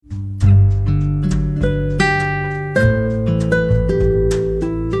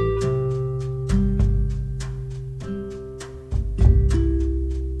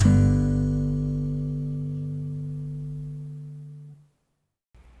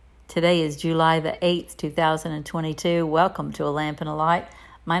Today is July the 8th, 2022. Welcome to A Lamp and a Light.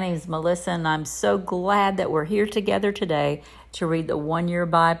 My name is Melissa, and I'm so glad that we're here together today to read the one-year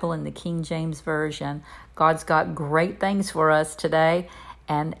Bible in the King James Version. God's got great things for us today,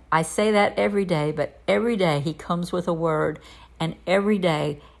 and I say that every day, but every day He comes with a word, and every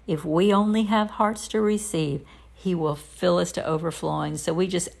day, if we only have hearts to receive, He will fill us to overflowing. So we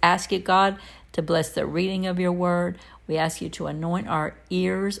just ask you, God, to bless the reading of your word. We ask you to anoint our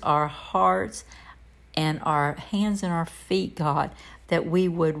ears, our hearts, and our hands and our feet, God, that we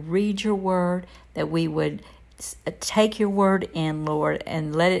would read your word, that we would take your word in, Lord,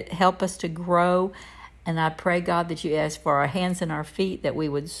 and let it help us to grow. And I pray, God, that you ask for our hands and our feet, that we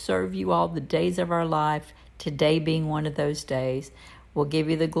would serve you all the days of our life, today being one of those days. We'll give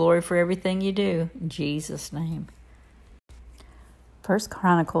you the glory for everything you do. In Jesus' name. 1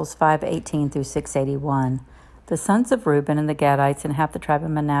 Chronicles 5:18 through 681. The sons of Reuben and the Gadites and half the tribe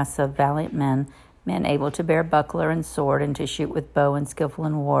of Manasseh, valiant men able to bear buckler and sword and to shoot with bow and skillful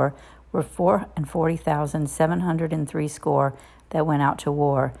in war, were 40,703 that went out to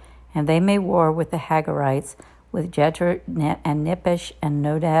war. And they made war with the Hagarites, with Jeter and Nippish and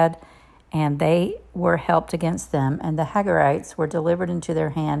Nodad, and they were helped against them. And the Hagarites were delivered into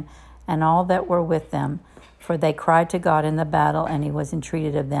their hand, and all that were with them. For they cried to God in the battle, and he was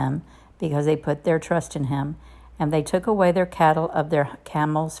entreated of them, because they put their trust in him. And they took away their cattle, of their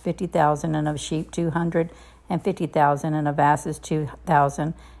camels 50,000, and of sheep 250,000, and of asses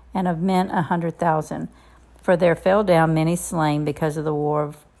 2,000, and of men 100,000. For there fell down many slain, because of the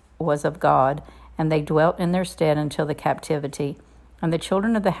war was of God, and they dwelt in their stead until the captivity. And the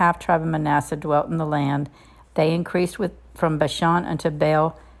children of the half tribe of Manasseh dwelt in the land. They increased from Bashan unto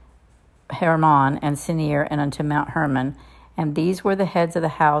Baal Hermon and Sinir, and unto Mount Hermon. And these were the heads of the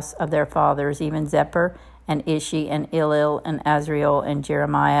house of their fathers, even Zephyr, and Ishi, and Ilil, and Azriel, and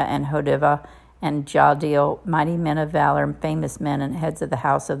Jeremiah, and Hodivah, and Jadiel, mighty men of valor, and famous men, and heads of the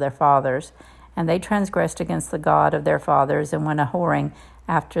house of their fathers. And they transgressed against the God of their fathers, and went a-whoring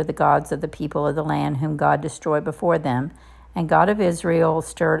after the gods of the people of the land, whom God destroyed before them. And God of Israel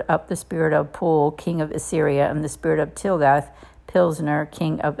stirred up the spirit of Pul, king of Assyria, and the spirit of Tilgath-Pilsner,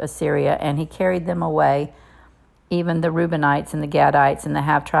 king of Assyria, and he carried them away, even the Reubenites and the Gadites and the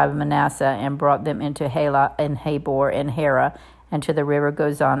half-tribe of Manasseh, and brought them into Halah and Habor and Hara, and to the river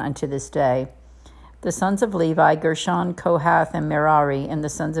Gozan unto this day. The sons of Levi, Gershon, Kohath, and Merari, and the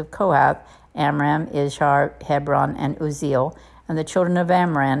sons of Kohath, Amram, Ishar, Hebron, and Uzziel, and the children of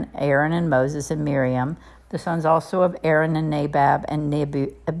Amram, Aaron and Moses and Miriam, the sons also of Aaron and Nadab and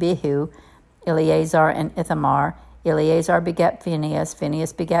Abihu, Eleazar and Ithamar. Eleazar begat Phinehas,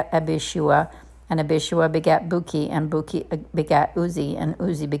 Phinehas begat Abishua, and Abishua begat Buki, and Buki begat Uzi, and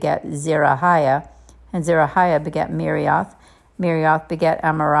Uzi begat Zerahiah, and Zerahiah begat Miriath. Miriath begat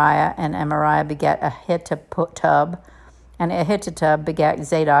Amariah, and Amariah begat Ahitub, and Ahitub begat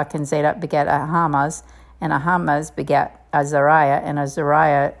Zadok, and Zadok begat Ahamaz, and Ahamaz begat Azariah, and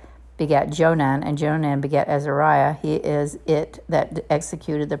Azariah begat Jonan, and Jonan begat Azariah. He is it that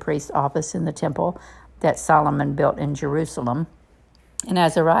executed the priest's office in the temple that Solomon built in Jerusalem. And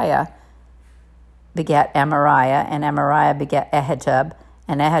Azariah begat Amariah, and Amariah begat Ahitub,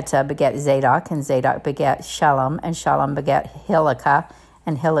 and Ahitub begat Zadok, and Zadok begat Shallum, and Shallum begat Hilkiah,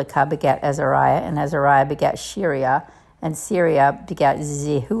 and Hilkiah begat Azariah, and Azariah begat Shiriah, and Syria begat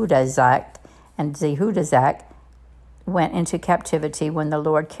Zehudazak, and Zehudazak went into captivity when the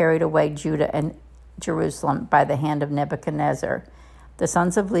Lord carried away Judah and Jerusalem by the hand of Nebuchadnezzar. The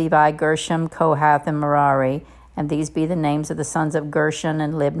sons of Levi, Gershom, Kohath, and Merari, and these be the names of the sons of Gershon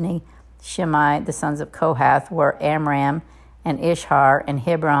and Libni. Shimei, the sons of Kohath, were Amram, and Ishar, and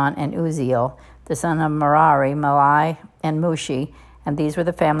Hebron, and Uzziel. The son of Merari, Malai, and Mushi, and these were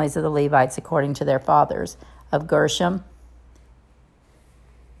the families of the Levites according to their fathers. Of Gershom,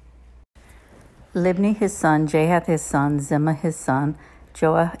 Libni his son, Jahath his son, Zimmah his son,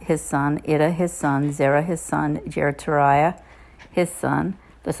 Joah his son, Iddah his son, Zerah his son, Jeretariah his son.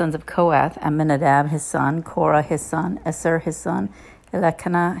 The sons of Kohath, Amminadab his son, Korah his son, Esser his son,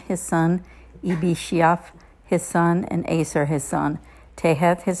 Elkanah his son, Ebishiaph his son, and Aser his son,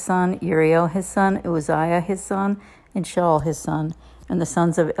 Teheth his son, Uriel his son, Uzziah his son, and Shaul his son. And the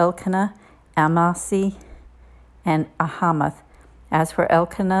sons of Elkanah, Amasi, and Ahamath. As for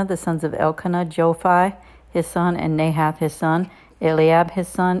Elkanah, the sons of Elkanah, Jophi his son, and Nahath his son, Eliab his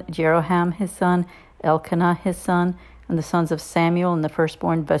son, Jeroham his son, Elkanah his son, and the sons of Samuel, and the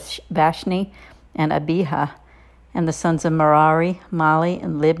firstborn Vashni, and Abiha. And the sons of Merari, Mali,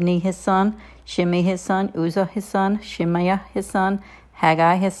 and Libni his son, Shimei his son, Uzzah his son, Shemaiah his son,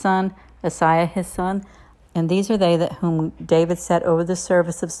 Haggai his son, Asaiah his son, And these are they that whom David set over the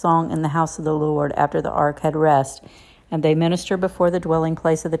service of song in the house of the Lord after the ark had rest. And they ministered before the dwelling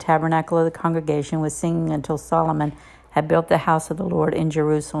place of the tabernacle of the congregation with singing until Solomon had built the house of the Lord in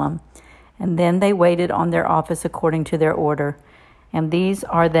Jerusalem. And then they waited on their office according to their order. And these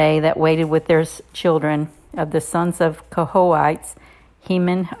are they that waited with their children of the sons of Kohathites,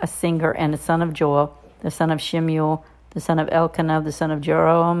 Heman, a singer, and the son of Joel, the son of Shemuel, the son of Elkanah, the son of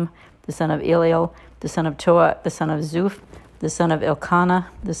Jeroham, the son of Eliel, the son of Toa, the son of Zuph, the son of Elkanah,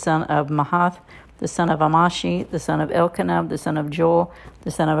 the son of Mahath, the son of Amashi, the son of Elkanah, the son of Joel,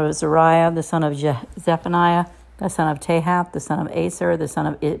 the son of Azariah, the son of Zephaniah, the son of Tahath, the son of Aser, the son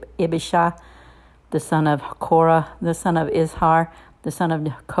of Ibishah, the son of Korah, the son of Izhar, the son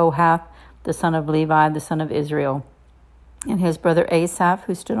of Kohath, the son of Levi, the son of Israel. And his brother Asaph,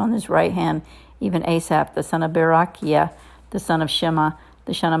 who stood on his right hand, even Asaph, the son of Berachiah, the son of Shema,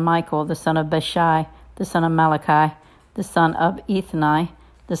 the son of Michael, the son of Bashai, the son of Malachi, the son of Ethni,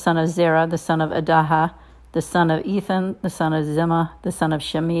 the son of Zerah, the son of Adaha, the son of Ethan, the son of Zimmah, the son of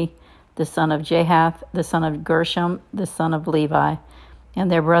Shemi, the son of Jahath, the son of Gershom, the son of Levi. And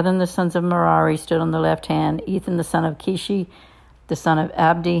their brethren, the sons of Merari, stood on the left hand, Ethan, the son of Kishi, the son of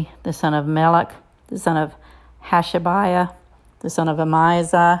Abdi, the son of Melech, the son of Hashabiah, the son of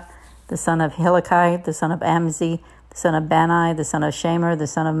Amizah, the son of Hilkiah, the son of Amzi, the son of Bani, the son of Shamer, the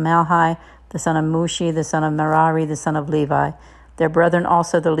son of Malhi, the son of Mushi, the son of Merari, the son of Levi. Their brethren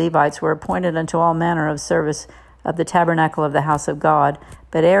also the Levites were appointed unto all manner of service of the tabernacle of the house of God.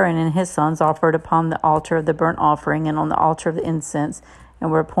 But Aaron and his sons offered upon the altar of the burnt offering and on the altar of the incense,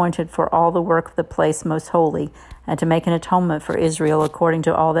 and were appointed for all the work of the place most holy, and to make an atonement for Israel according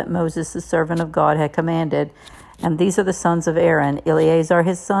to all that Moses the servant of God had commanded. And these are the sons of Aaron: Eleazar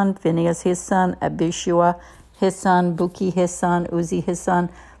his son, Phinehas his son, Abishua his son, Buki his son, Uzi his son,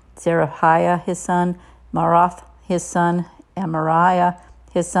 Zerahiah his son, Marath his son, Amariah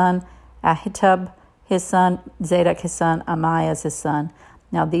his son, Ahitub his son, Zadok his son, Amias his son.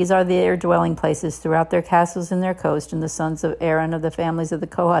 Now these are their dwelling places throughout their castles and their coast, and the sons of Aaron of the families of the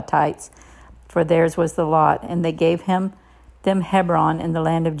Kohathites, for theirs was the lot. And they gave them Hebron in the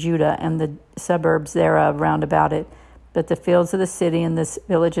land of Judah, and the suburbs thereof round about it. But the fields of the city and the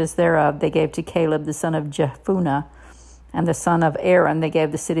villages thereof they gave to Caleb the son of Jephunneh, and the son of Aaron they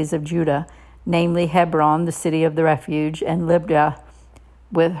gave the cities of Judah, namely Hebron, the city of the refuge, and Libnah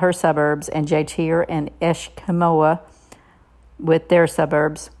with her suburbs, and Jatir and Eshkemoah with their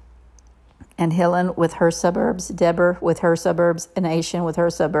suburbs, and Hilen with her suburbs, Debir with her suburbs, and Ashan with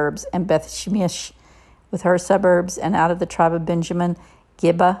her suburbs, and Bethshemesh with her suburbs, and out of the tribe of Benjamin,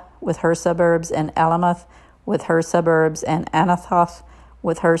 Gibeah with her suburbs, and Alamoth with her suburbs, and Anathoth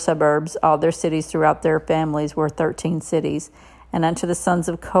with her suburbs. All their cities throughout their families were 13 cities. And unto the sons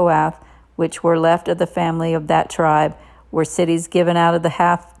of Kohath, which were left of the family of that tribe, were cities given out of the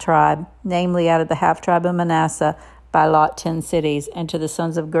half tribe, namely out of the half tribe of Manasseh, by lot 10 cities. And to the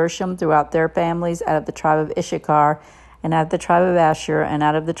sons of Gershom throughout their families, out of the tribe of Issachar, and out of the tribe of Asher, and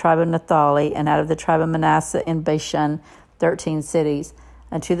out of the tribe of Naphtali, and out of the tribe of Manasseh in Bashan, 13 cities.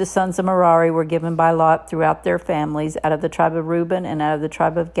 And to the sons of Merari were given by lot throughout their families, out of the tribe of Reuben, and out of the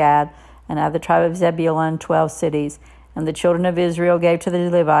tribe of Gad, and out of the tribe of Zebulun, 12 cities. And the children of Israel gave to the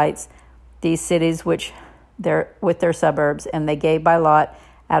Levites these cities with their suburbs, and they gave by lot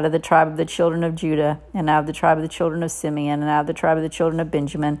out of the tribe of the children of Judah, and out of the tribe of the children of Simeon, and out of the tribe of the children of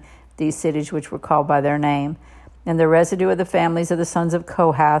Benjamin, these cities which were called by their name. And the residue of the families of the sons of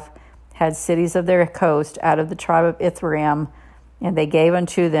Kohath had cities of their coast out of the tribe of Ithream, and they gave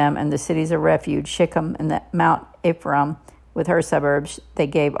unto them, and the cities of refuge, Shechem and the Mount Ephraim with her suburbs. They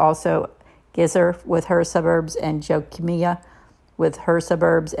gave also Gezer with her suburbs, and Jochemiah with her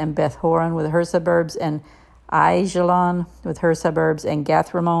suburbs, and Beth-horon with her suburbs, and Aijalon with her suburbs, and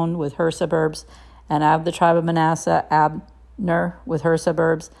Gath-rimmon with her suburbs. And out of the tribe of Manasseh, Abner with her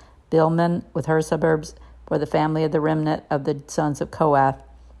suburbs, Bilman with her suburbs, for the family of the remnant of the sons of Kohath.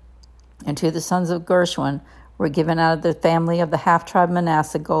 And to the sons of Gershon were given out of the family of the half-tribe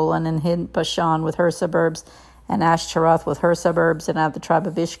Manasseh, Golan and Hid Bashan with her suburbs, and Ashtaroth with her suburbs, and out of the tribe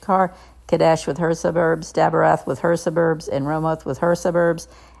of Issachar, Kadesh with her suburbs, Daberath with her suburbs, and Ramoth with her suburbs,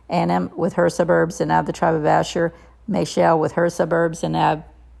 Anim with her suburbs, and out of the tribe of Asher, Mashal with her suburbs, and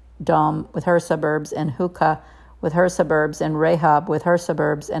Abdom with her suburbs, and Hukah with her suburbs, and Rahab with her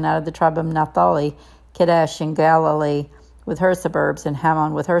suburbs, and out of the tribe of Naphtali, Kadesh and Galilee with her suburbs, and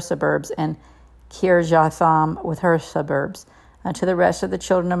Hammon with her suburbs, and Kirjatham with her suburbs. Unto the rest of the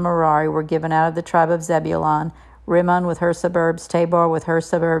children of Merari were given out of the tribe of Zebulun, Rimmon with her suburbs, Tabor with her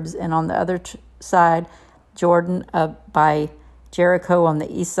suburbs, and on the other side Jordan by Jericho on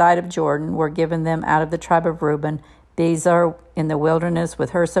the east side of Jordan were given them out of the tribe of Reuben, Bezer in the wilderness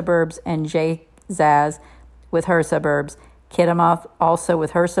with her suburbs, and Jazaz with her suburbs, Kedemoth also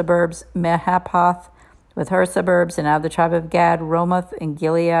with her suburbs, Mehapath with her suburbs, and out of the tribe of Gad, Ramoth and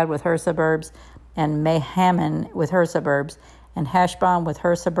Gilead with her suburbs, and Mehaman with her suburbs, and Heshbon with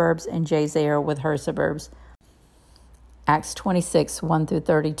her suburbs, and Jazer with her suburbs. Acts 26,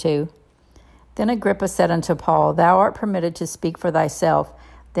 1-32. Then Agrippa said unto Paul, Thou art permitted to speak for thyself.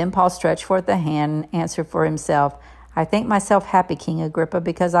 Then Paul stretched forth the hand and answered for himself, I think myself happy, King Agrippa,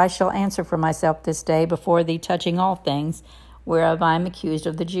 because I shall answer for myself this day before thee touching all things, whereof I am accused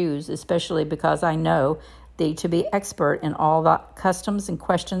of the Jews, especially because I know thee to be expert in all the customs and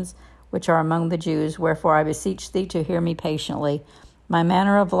questions which are among the Jews, wherefore I beseech thee to hear me patiently. My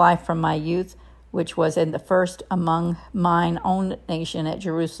manner of life from my youth, which was in the first among mine own nation at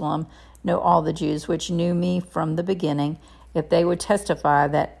Jerusalem, know all the Jews which knew me from the beginning, if they would testify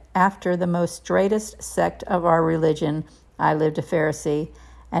that after the most straightest sect of our religion I lived a Pharisee,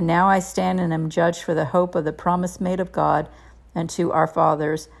 and now I stand and am judged for the hope of the promise made of God unto our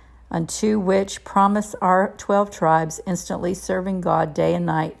fathers, unto which promise our 12 tribes, instantly serving God day and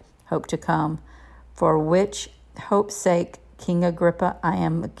night, hope to come. For which hope's sake, King Agrippa, I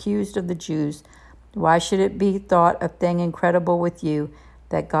am accused of the Jews. Why should it be thought a thing incredible with you,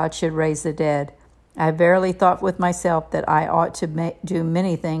 that God should raise the dead? I verily thought with myself that I ought to do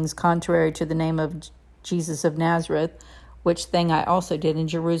many things contrary to the name of Jesus of Nazareth, which thing I also did in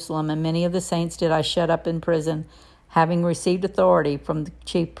Jerusalem, and many of the saints did I shut up in prison, having received authority from the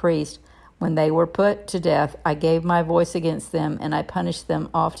chief priest. When they were put to death, I gave my voice against them, and I punished them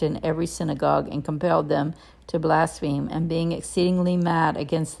oft in every synagogue, and compelled them to blaspheme. And being exceedingly mad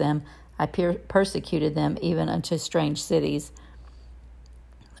against them, I persecuted them even unto strange cities.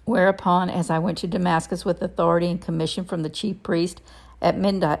 Whereupon, as I went to Damascus with authority and commission from the chief priest at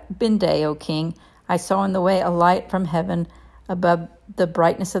midday, O king, I saw in the way a light from heaven above the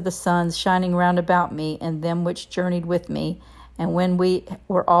brightness of the sun, shining round about me and them which journeyed with me. And when we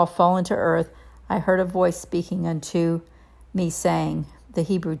were all fallen to earth, I heard a voice speaking unto me, saying, the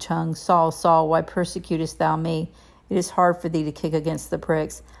Hebrew tongue, Saul, Saul, why persecutest thou me? It is hard for thee to kick against the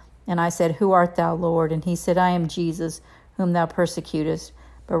pricks. And I said, Who art thou, Lord? And he said, I am Jesus, whom thou persecutest.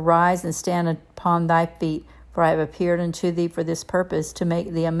 But rise and stand upon thy feet, for I have appeared unto thee for this purpose, to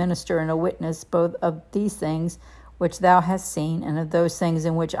make thee a minister and a witness both of these things which thou hast seen, and of those things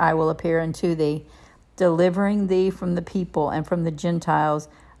in which I will appear unto thee, delivering thee from the people and from the Gentiles,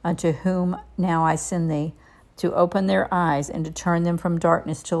 unto whom now I send thee, to open their eyes, and to turn them from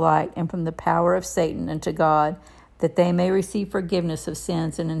darkness to light, and from the power of Satan unto God, that they may receive forgiveness of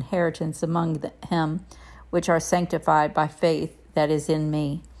sins and inheritance among them which are sanctified by faith that is in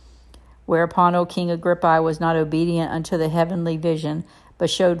me. Whereupon, O King Agrippa, I was not obedient unto the heavenly vision, but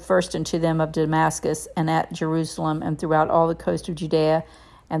showed first unto them of Damascus, and at Jerusalem, and throughout all the coast of Judea,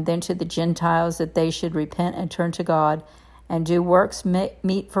 and then to the Gentiles, that they should repent and turn to God, and do works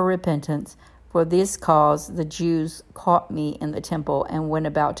meet for repentance. For this cause the Jews caught me in the temple, and went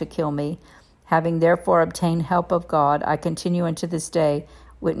about to kill me. Having therefore obtained help of God, I continue unto this day,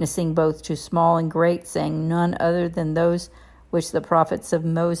 witnessing both to small and great, saying none other than those which the prophets of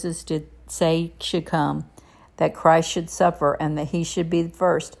Moses did say should come, that Christ should suffer, and that he should be the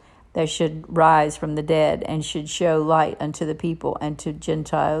first that should rise from the dead, and should show light unto the people and to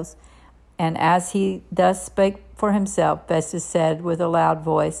Gentiles. And as he thus spake for himself, Festus said with a loud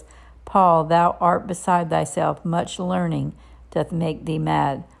voice, Paul, thou art beside thyself, much learning doth make thee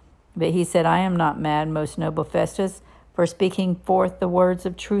mad. But he said, I am not mad, most noble Festus, for speaking forth the words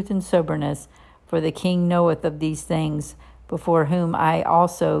of truth and soberness, for the king knoweth of these things, before whom I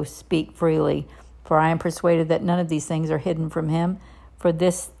also speak freely. For I am persuaded that none of these things are hidden from him. For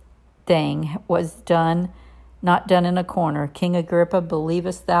this thing was not done in a corner. King Agrippa,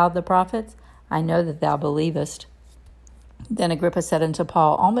 believest thou the prophets? I know that thou believest. Then Agrippa said unto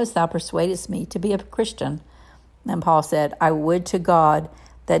Paul, Almost thou persuadest me to be a Christian. And Paul said, I would to God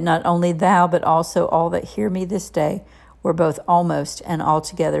that not only thou, but also all that hear me this day, were both almost and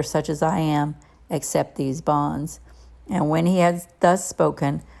altogether such as I am, except these bonds. And when he had thus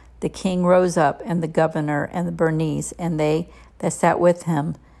spoken, the king rose up, and the governor, and the Bernice, and they that sat with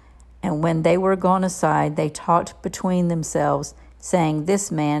him. And when they were gone aside, they talked between themselves, saying,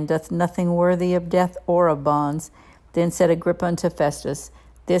 This man doth nothing worthy of death or of bonds. Then said Agrippa unto Festus,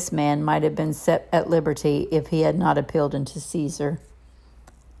 This man might have been set at liberty, if he had not appealed unto Caesar.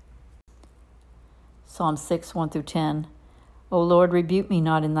 Psalm 6, 1-10. O Lord, rebuke me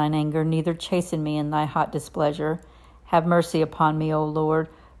not in thine anger, neither chasten me in thy hot displeasure. Have mercy upon me, O Lord,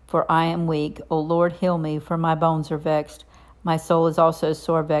 for I am weak. O Lord, heal me, for my bones are vexed. My soul is also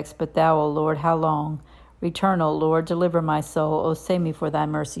sore vexed, but thou, O Lord, how long? Return, O Lord, deliver my soul. O save me for thy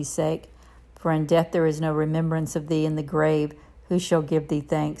mercy's sake. For in death there is no remembrance of thee. In the grave who shall give thee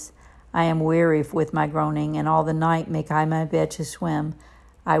thanks? I am weary with my groaning, and all the night make I my bed to swim.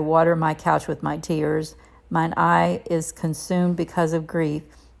 I water my couch with my tears. Mine eye is consumed because of grief.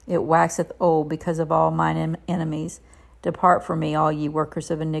 It waxeth old because of all mine enemies. Depart from me, all ye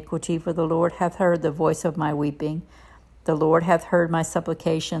workers of iniquity, for the Lord hath heard the voice of my weeping. The Lord hath heard my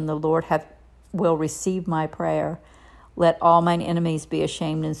supplication. The Lord will receive my prayer. Let all mine enemies be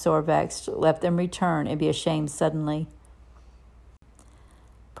ashamed and sore vexed. Let them return and be ashamed suddenly.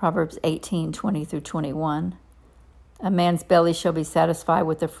 Proverbs 18:20 through 21. A man's belly shall be satisfied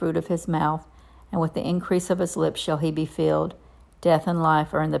with the fruit of his mouth, and with the increase of his lips shall he be filled. Death and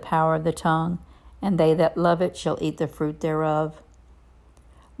life are in the power of the tongue, and they that love it shall eat the fruit thereof.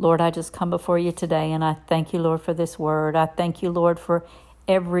 Lord, I just come before you today, and I thank you, Lord, for this word. I thank you, Lord, for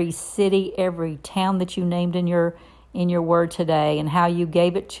every city, every town that you named in your word today, and how you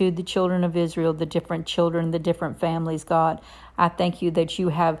gave it to the children of Israel, the different children, the different families, God. I thank you that you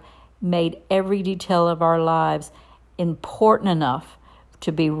have made every detail of our lives important enough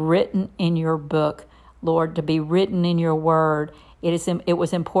to be written in your book, Lord, to be written in your word. It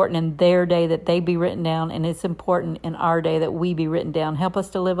was important in their day that they be written down, and it's important in our day that we be written down. Help us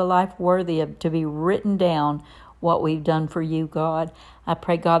to live a life worthy of to be written down what we've done for you, God. I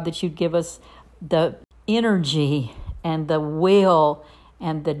pray, God, that you'd give us the energy and the will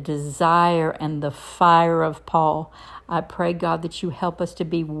and the desire and the fire of Paul. I pray, God, that you help us to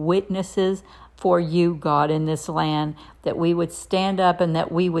be witnesses for you, God, in this land, that we would stand up and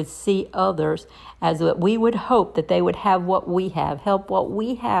that we would see others as that we would hope that they would have what we have, help what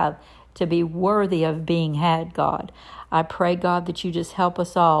we have to be worthy of being had, God. I pray, God, that you just help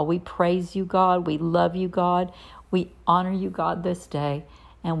us all. We praise you, God. We love you, God. We honor you, God, this day,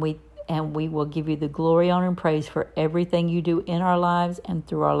 and we will give you the glory, honor, and praise for everything you do in our lives and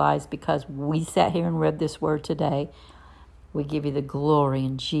through our lives, because we sat here and read this word today. We give you the glory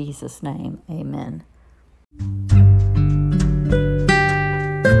in Jesus' name. Amen.